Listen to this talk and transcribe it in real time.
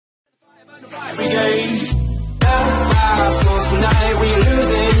every game. So tonight we're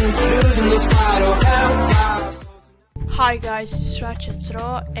losing this fight. Hi guys, it's Ratchet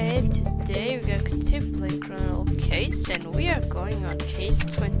CRO, and today we're going to continue playing criminal case, and we are going on case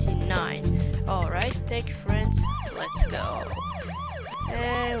 29. Alright, thank you friends, let's go.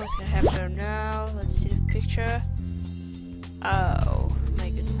 And what's gonna happen now? Let's see the picture. Oh my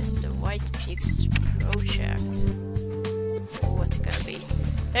goodness, the White Peaks project. What's it gonna be?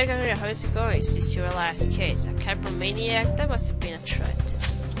 Hey Katarina, how is it going? Is this your last case? A maniac? That must have been a treat,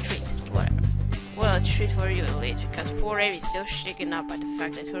 whatever. Well, a treat for you at least, because poor Amy is still shaken up by the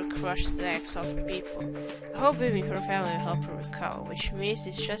fact that her crush snacks off people. I hope Amy and her family will help her recover, which means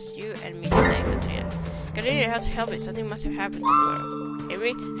it's just you and me today, Katarina. Katarina, you have to help me, something must have happened to her.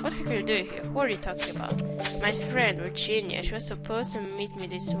 Amy, what can you do here? Who are you talking about? My friend, Virginia, she was supposed to meet me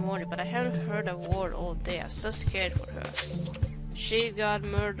this morning, but I haven't heard a word all day. I'm so scared for her. She got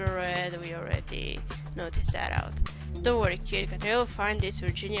murdered, we already noticed that out. Don't worry, kid, Katarina will find this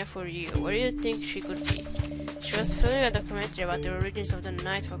Virginia for you. Where do you think she could be? She was filming a documentary about the origins of the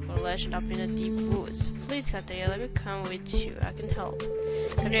Nightwalker legend up in the deep woods. Please, Katarina, let me come with you. I can help.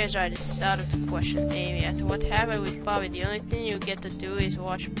 Katarina's right, this is out of the question, Amy. After what happened with Bobby, the only thing you get to do is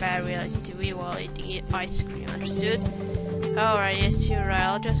watch bad reality TV while eating ice cream, understood? Alright, yes, you're right.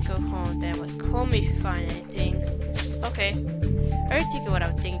 I'll just go home then, but call me if you find anything. Okay. Are you thinking what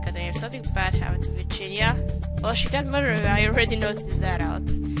I'm thinking, Katarina? If something bad happened to Virginia? Well, she got murdered, I already noticed that out.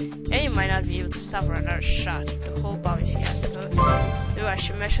 And you might not be able to suffer another shot. The whole Bobby fiasco. Though I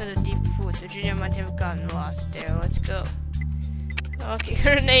should measure the deep woods. Virginia might have gotten lost there. Let's go. Okay,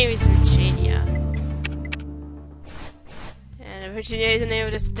 her name is Virginia. And Virginia is the name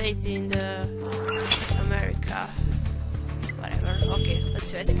of the state in the America. Whatever. Okay,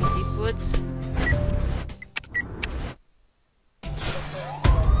 let's rescue the deep woods.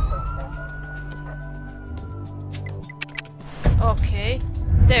 Okay,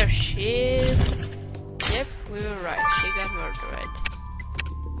 there she is. Yep, we were right, she got murdered.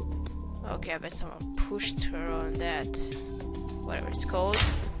 Okay, I bet someone pushed her on that, whatever it's called.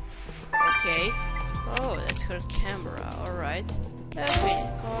 Okay. Oh, that's her camera, alright.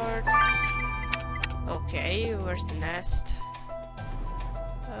 Video card. Okay, where's the nest?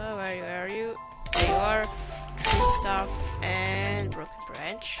 Where are you? There you are. Tree stump and broken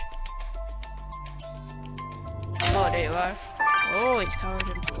branch. Oh, there you are. Oh, it's covered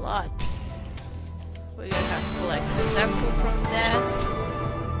in blood. We're gonna have to collect a sample from that.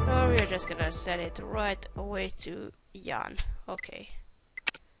 Or we're just gonna send it right away to Jan. Okay.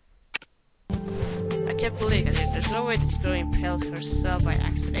 I can't believe it. There's no way this girl impaled herself by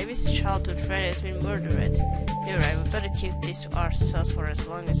accident. Maybe his childhood friend has been murdered. You're right, we better keep this to ourselves for as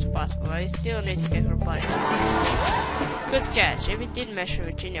long as possible. But I still need to get her body to autopsy. Good catch. Amy did mention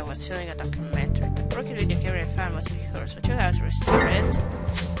Virginia was filming a documentary. The broken video camera I found must be hers, but you'll have to restore it.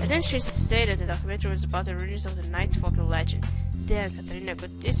 And then she said that the documentary was about the origins of the Nightwalker legend. Damn, Katarina,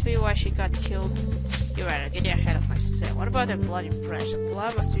 could this be why she got killed? You're right, I'm getting ahead of myself. What about that bloody branch? The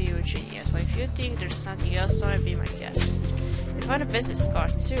blood must be Virginia's, but if you think there's something else, don't be my guess. We found a business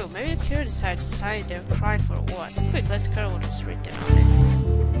card too. Maybe the killer decided to sign it there crying for once. Quick, let's go what was written on it.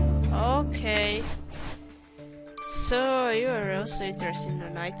 Okay. So, you are also interested in the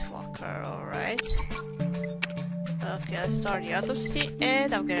Nightwalker, alright? Okay, let's start the autopsy,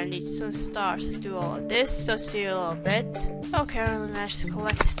 and I'm gonna need some stars to do all of this, so see you in a little bit. Okay, I only managed to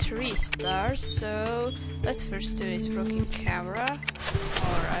collect 3 stars, so let's first do this broken camera.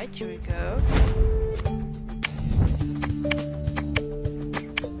 Alright, here we go.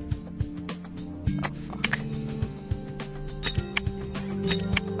 Oh, fuck.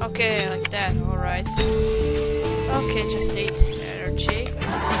 Okay, like that, alright. Okay, just 8 energy.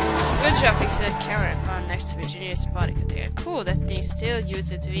 Good job fixing that camera I found next to Virginia's body container. Cool, that thing still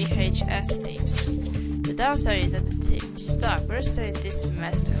uses VHS tapes. The downside is that the tape is stuck. We're sending this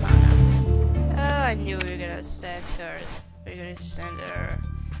mess to Hannah. Oh, I knew we were gonna send her. We're gonna send her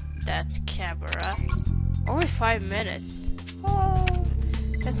that camera. Only 5 minutes. Oh,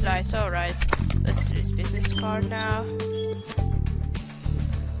 that's nice. Alright, let's do this business card now.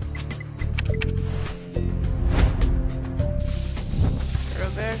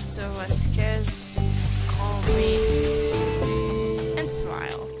 Roberto Vasquez, call me and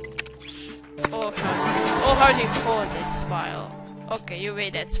smile. Oh, how do you call this smile? Okay, you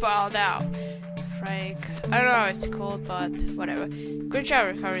made that smile now. Frank, I don't know how it's called, but whatever. Good job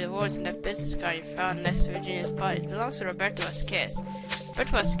recovering the words in that business card you found next to Virginia's body. It belongs to Roberto Vasquez.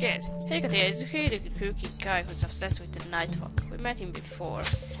 Roberto Vasquez? Hey, Katia, is he the kooky guy who's obsessed with the Nightwalker? We met him before.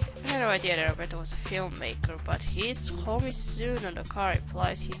 I had no idea that Roberto was a filmmaker, but he's home is soon and the car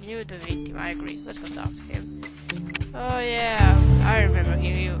replies he knew the victim. I agree. Let's go talk to him. Oh yeah, I remember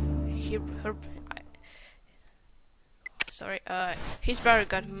his brother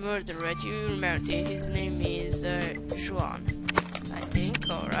got murdered. You remember his name is Juan, I think.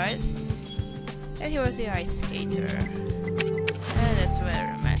 Alright. And he was the ice skater. And that's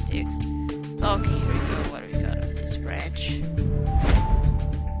very romantic. Okay, here we go. What do we got on this branch?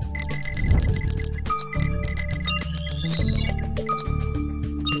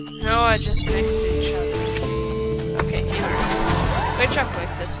 No, are just next to each other. Okay, fevers. Great job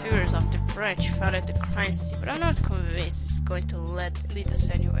collecting those fevers off the branch found at the crime scene, but I'm not convinced it's going to lead us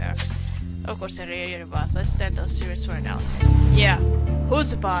anywhere. Of course, you're the boss. Let's send those fevers for analysis. Yeah,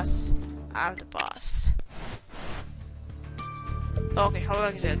 who's the boss? I'm the boss. Okay, how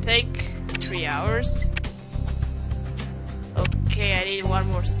long is it gonna take? 3 hours. Okay, I need one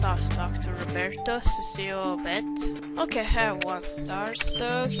more star to talk to Roberto, Cecile, Bet. Okay, I have 1 star,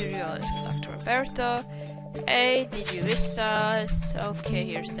 so here we go, let's go talk to Roberto. Hey, did you miss us? Okay,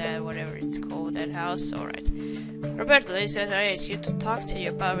 here's that, whatever it's called, that house, alright. Roberto, they said I asked you to talk to you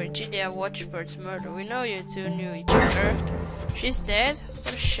about Virginia Watchbird's murder. We know you two knew each other. She's dead?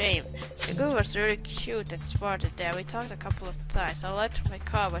 What a shame. The girl was really cute and smart at that. We talked a couple of times. I left her my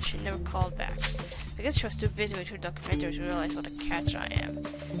car, but she never called back. I guess she was too busy with her documentary to realize what a catch I am.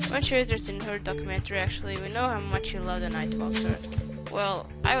 Weren't you interested in her documentary actually? We know how much you love the Nightwalker. Well,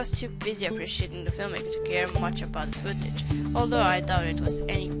 I was too busy appreciating the filmmaker to care much about the footage, although I doubt it was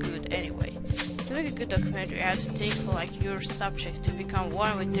any good anyway. To make a good documentary, I have to take for like your subject to become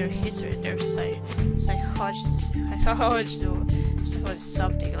one with their history, their psychology,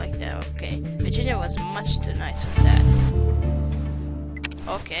 something like that. Okay, Virginia was much too nice for that.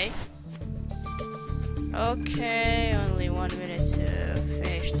 Okay. Okay, only 1 minute to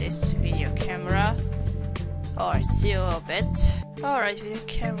finish this video camera. Alright, see you a little bit. Alright, video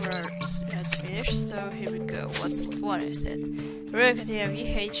camera has finished, so here we go. What is it? Really continue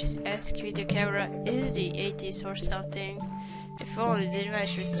VHS video camera. Is it the 80s or something? If only didn't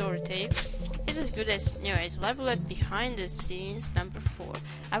manage to restore the tape. It's as good as new. It's labeled behind the scenes number 4.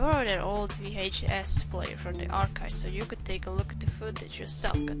 I borrowed an old VHS player from the archive so you could take a look at the footage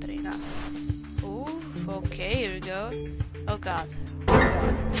yourself, Katarina. Oof, okay, here we go. Oh god.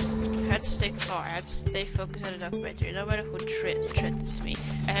 I had to stay calm. I had to stay focused on the documentary, no matter who threatens me.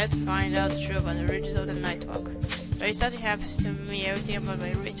 I had to find out the truth about the origins of the Nightwalk. But if something happens to me, everything about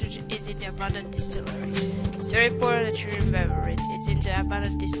my research is in the abandoned distillery. It's very important that you remember it. It's in the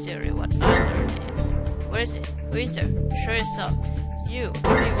abandoned distillery, what I learned is. Where is it? Who is there? Show yourself. You,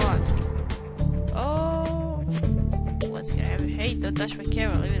 what do you want? Oh, what's gonna happen? Hey, don't touch my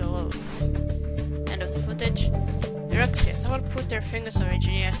camera, leave it alone. End of the footage. Directly, someone put their fingers on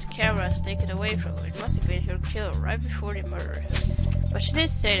Virginia's camera to take it away from her. It must have been her killer right before they murdered her. But she did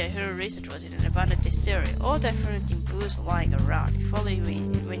say that her research was in an abandoned distillery. All that fermenting booze lying around, if only we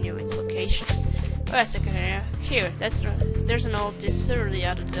knew its location. Wait a second, here, there's an old distillery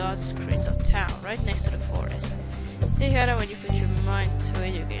out of the outskirts of town, right next to the forest. See, Hannah, when you put your mind to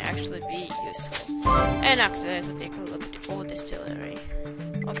it, you can actually be useful. And after that, we'll take a look at the old distillery.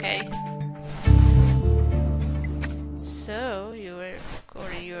 Okay. So, you were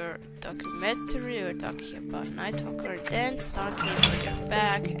recording your documentary, you were talking about Nightwalker, then something on your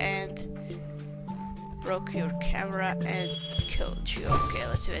back and broke your camera and killed you. Okay,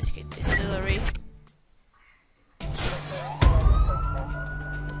 let's investigate distillery.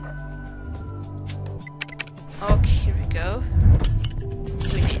 Okay, here we go.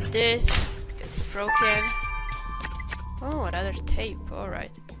 We need this, because it's broken. Oh, another tape,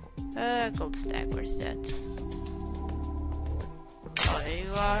 alright. Gold stack, where's that? Oh, there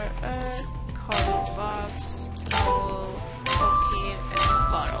you are. Cardboard box, bottle, cocaine,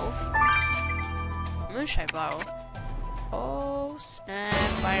 and bottle. Moonshine bottle. Oh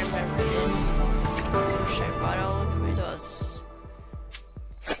snap! I remember this moonshine bottle.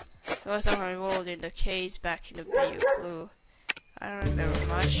 It was somehow involved in the case back in the blue. I don't remember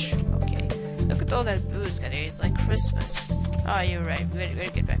much. Okay, look at all that booze, guys. It's like Christmas. Oh, you're right. We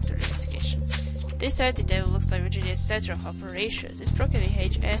gotta get back to the investigation. This anti-table looks like Virginia's center of operations. It's broken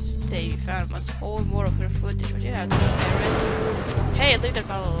VHS tape we found must hold more of her footage, but you have to repair it. Hey, leave that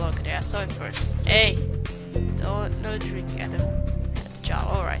bottle alone, okay? I saw it first. Hey! No drinking at the job,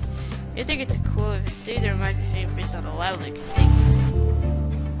 alright. You think it's a clue? If it did, there might be fingerprints on the level, you can take it.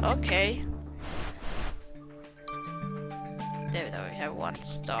 Okay. There we have 1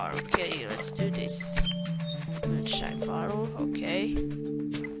 star. Okay, let's do this. Moonshine bottle, okay.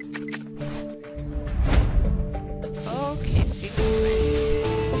 Okay, fingerprints.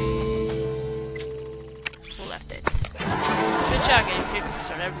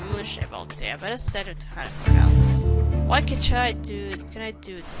 so they're moon-shaped volcano. I better set it to hide for analysis. What can I do? Can I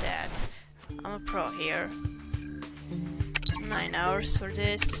do that? I'm a pro here. 9 hours for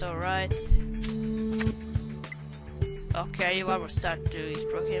this, alright. Okay, what we'll start doing is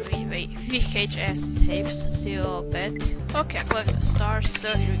broken VHS tapes to see a little bit. Okay, I collect the stars,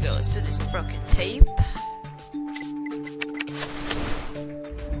 so here we go. Let's do this broken tape.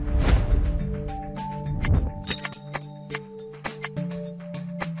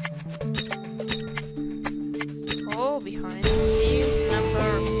 Oh, behind the scenes,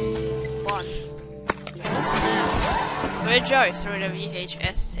 number 1. Oh snap. Great job, you started a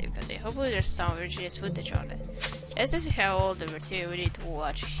VHS tape, because hopefully there's some VHS footage on it. As this is how all the material we need to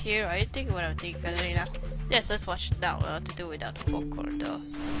watch here. Are you thinking what I'm thinking, Katarina? Yes, let's watch it now. We'll have to do without the popcorn though.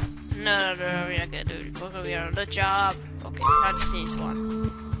 No, we're not gonna do the popcorn, we are on the job. Okay, how to see this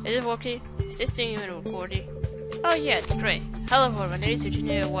one. Is it working? Is this thing even recording? Oh yes, great. Hello everyone, my name is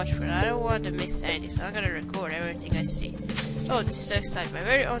Virginia Watchford. I don't want to miss anything, so I'm gonna record everything I see. Oh, this is so exciting. My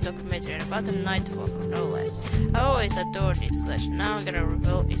very own documentary about the Nightwalker, no less. I always adored this legend. Now I'm gonna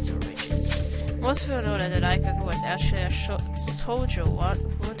reveal its origins. Most people know that the Nightwalker was actually a soldier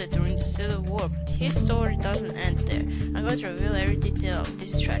wounded during the Civil War, but his story doesn't end there. I'm going to reveal every detail of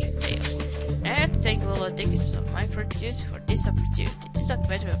this tragic tale. I had to thank Lola Dickinson, my producer, for this opportunity. This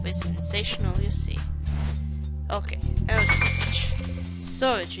documentary will be sensational, you see. Okay, and footage.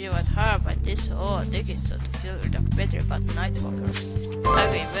 So, Virginia was hired by this Lola Dickinson to film a documentary about the Nightwalker.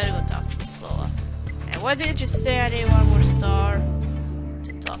 Okay, better go talk to Miss Lola. And why didn't you say I need one more star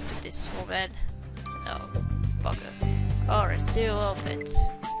to talk to this woman? No, bugger. Alright, see you a little bit.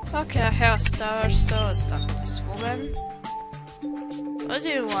 Okay, I have a star, so let's talk to this woman. What do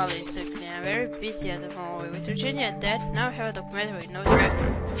you want, Lisa? I'm very busy at the moment. With Virginia dead, now I have a documentary with no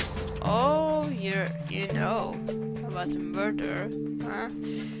director. Oh, you know about the murder, huh?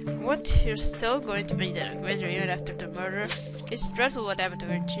 What, you're still going to make the documentary even after the murder? It's dreadful what happened to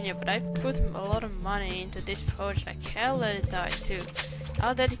Virginia, but I put a lot of money into this project. I can't let it die too.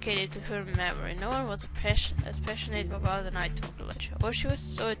 I'll dedicate it to her memory. No one was as passionate about the Nightwalker legend, or she was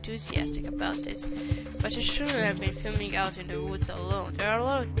so enthusiastic about it. But she shouldn't have been filming out in the woods alone. There are a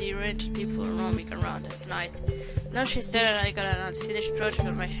lot of deranged people roaming around at night. Now she's dead and I got an unfinished project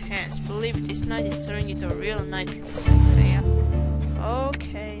on my hands. Believe me, this night is turning into a real nightmare, Maria.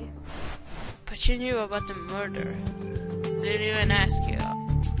 Okay. But you knew about the murder. Didn't even ask you.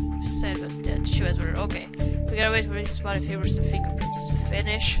 She said that she was murdered. Okay. We gotta wait for his body fibers and fingerprints to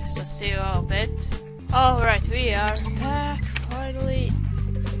finish. So see you all a bit. Alright, we are back finally.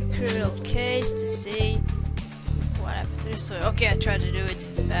 Criminal case to see what happened to this story. Okay, I tried to do it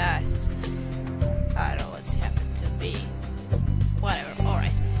fast. I don't know what happened to me. Whatever,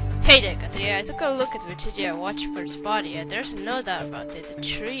 alright. Hey there, Katrina. I took a look at Virginia Watchford's body and there's no doubt about it. The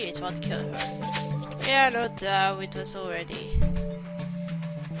tree is what killed her. Yeah, no doubt, it was already.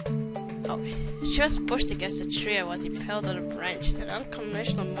 Okay. She was pushed against a tree and was impaled on a branch. It's an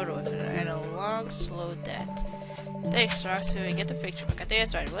unconventional murder and a long, slow death. Thanks, Rox. We get the picture. But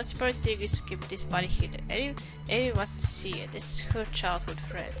Katrina's right. What's the important thing is to keep this body hidden. Amy wants to see it. This is her childhood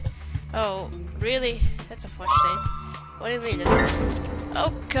friend. Oh, really? That's unfortunate. What do you mean?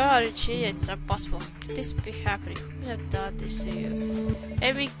 Oh god, gee, it's not possible. How could this be happening? Who would have done this to you?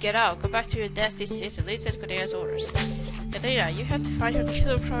 Amy, get out. Go back to your desk this instant. Lisa said Katrina's orders. Katrina, you have to find your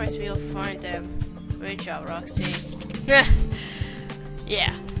killer. Promise me you'll find them. Great job, Roxy.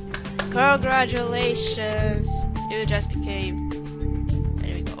 Yeah. Congratulations. You just became...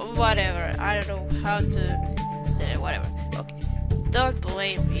 Anyway, whatever. I don't know how to say it. Whatever. Okay. Don't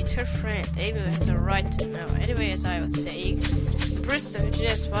blame me, it's her friend. Amy has a right to know. Anyway, as I was saying, the priest of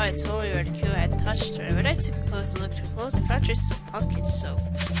Virginia's body told me where the killer had touched her. When I took a closer look too close, I found traces of pumpkin soap.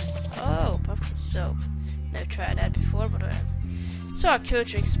 Oh, pumpkin soap. Never tried that before, but whatever. So our killer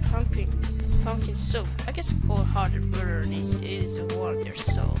drinks pumpkin soap. I guess a cold-hearted murderer needs to warm their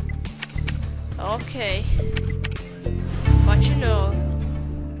soul. Okay. But you know,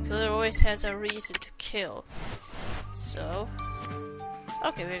 killer always has a reason to kill. So...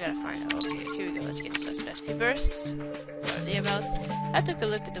 Okay, we're gonna find out. Okay, here we go. Let's get suspect fibers. What are they about? I took a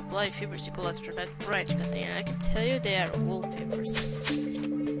look at the bloody fibers you collected from that branch, Katrina. I can tell you they are wool fibers.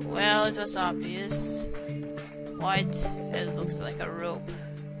 Well, it was obvious. White, and it looks like a rope.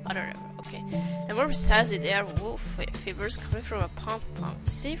 I don't remember. Okay. And more precisely, they are wool fibers coming from a pom-pom.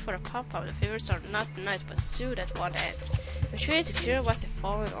 See, for a pom-pom, the fibers are not nice but sewed at one end. Which means the killer must have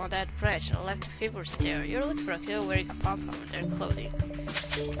fallen on that branch and left the fibers there. You're looking for a killer wearing a pom-pom in their clothing.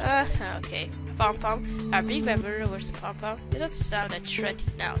 Okay. A pom-pom. Our big bad murderer wears a pom-pom. They don't sound that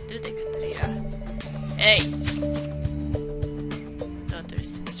threatening now, do they, Katrina? Hey! Don't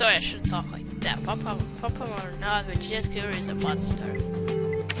chapters. Sorry, I shouldn't talk like that. Papa or not, Ratchet CRO is a monster.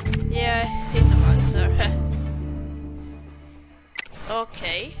 Yeah, he's a monster.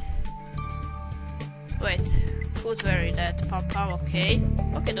 Okay. Wait, who's wearing that? Papa, okay.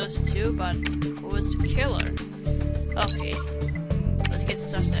 Okay, those two, but who was the killer? Okay. Let's get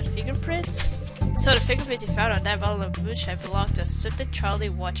started. Fingerprints? So the fingerprints he found on that bottle of moonshine belonged to a certain Charlie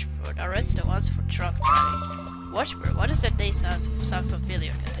Watchbird, arrested once for drunk driving. Watchbird? What does that name sound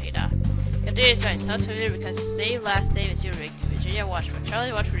familiar, Katarina? Katarina is right, sounds familiar because his last name is your victim, Virginia Watchbird.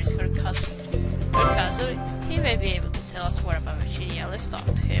 Charlie Watchbird is her cousin. Her cousin? He may be able to tell us more about Virginia. Let's talk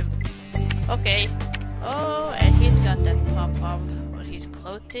to him. Okay. Oh, and he's got that pom-pom on his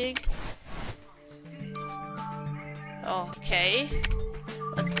clothing. Okay.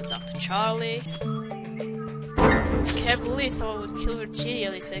 Let's go talk to Charlie. I can't believe someone would kill Virginia,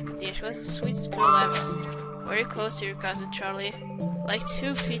 Lisa and Katia. She was the sweetest girl ever. Very close to your cousin, Charlie. Like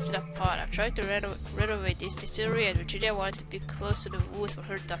 2 peas in a pot. I'm trying to renovate this distillery, and Virginia wanted to be close to the woods for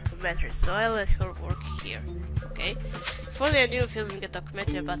her documentary, so I let her work here. Okay? If only I knew filming a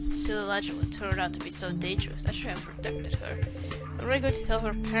documentary about Cecilia Legend would turn out to be so dangerous. I should have protected her. I'm really going to tell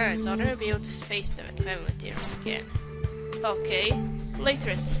her parents. I'll never be able to face them in family dinners again. Okay. Later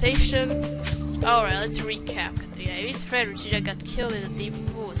at the station. Alright, let's recap, Katrina. Amy's friend Virginia got killed in the deep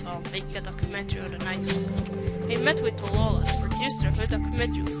woods while making a documentary on the Nightwalker. He met with Lola, the producer of her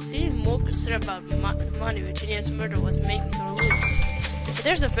documentary, who seemed more concerned about the money Virginia's murder was making her lose. But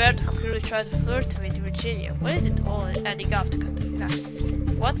there's a bear who clearly tried to flirt with Virginia. What is it all adding up to, Katrina?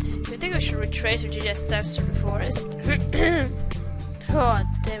 What? You think we should retrace Virginia's steps through the forest? Oh,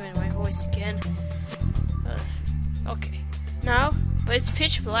 damn it, my voice again. Okay. Now, but it's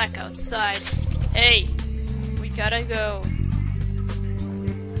pitch black outside. Hey, we gotta go.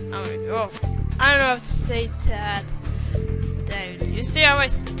 I'm gonna go. I don't know how to say that. Dude, you see how I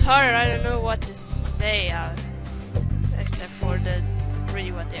started? I don't know what to say. Except for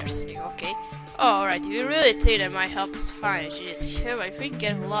really what they're saying, okay? Oh, alright, if you really think that my help is fine, you should just hear, but if we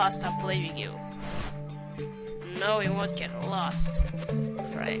get lost, I'm blaming you. No, we won't get lost,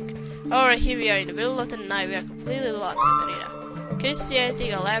 Frank. Alright, here we are in the middle of the night. We are completely lost, Katarina. Can you see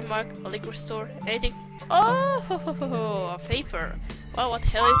anything? A landmark? A liquor store? Anything? Oh, a paper. Well, what the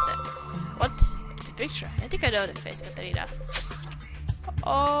hell is that? What? It's a picture. I think I know the face, Katarina.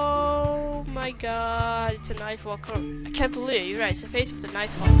 Oh my god, it's a Nightwalker. I can't believe it. You're right, it's the face of the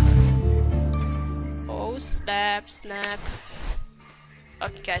Nightwalker. Oh, snap, snap.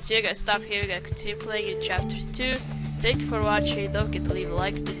 Okay, guys, we're gonna stop here. We're gonna continue playing in chapter 2. Thank you for watching. Don't forget to leave a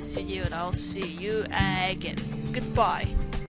like to this video, and I'll see you again. Goodbye.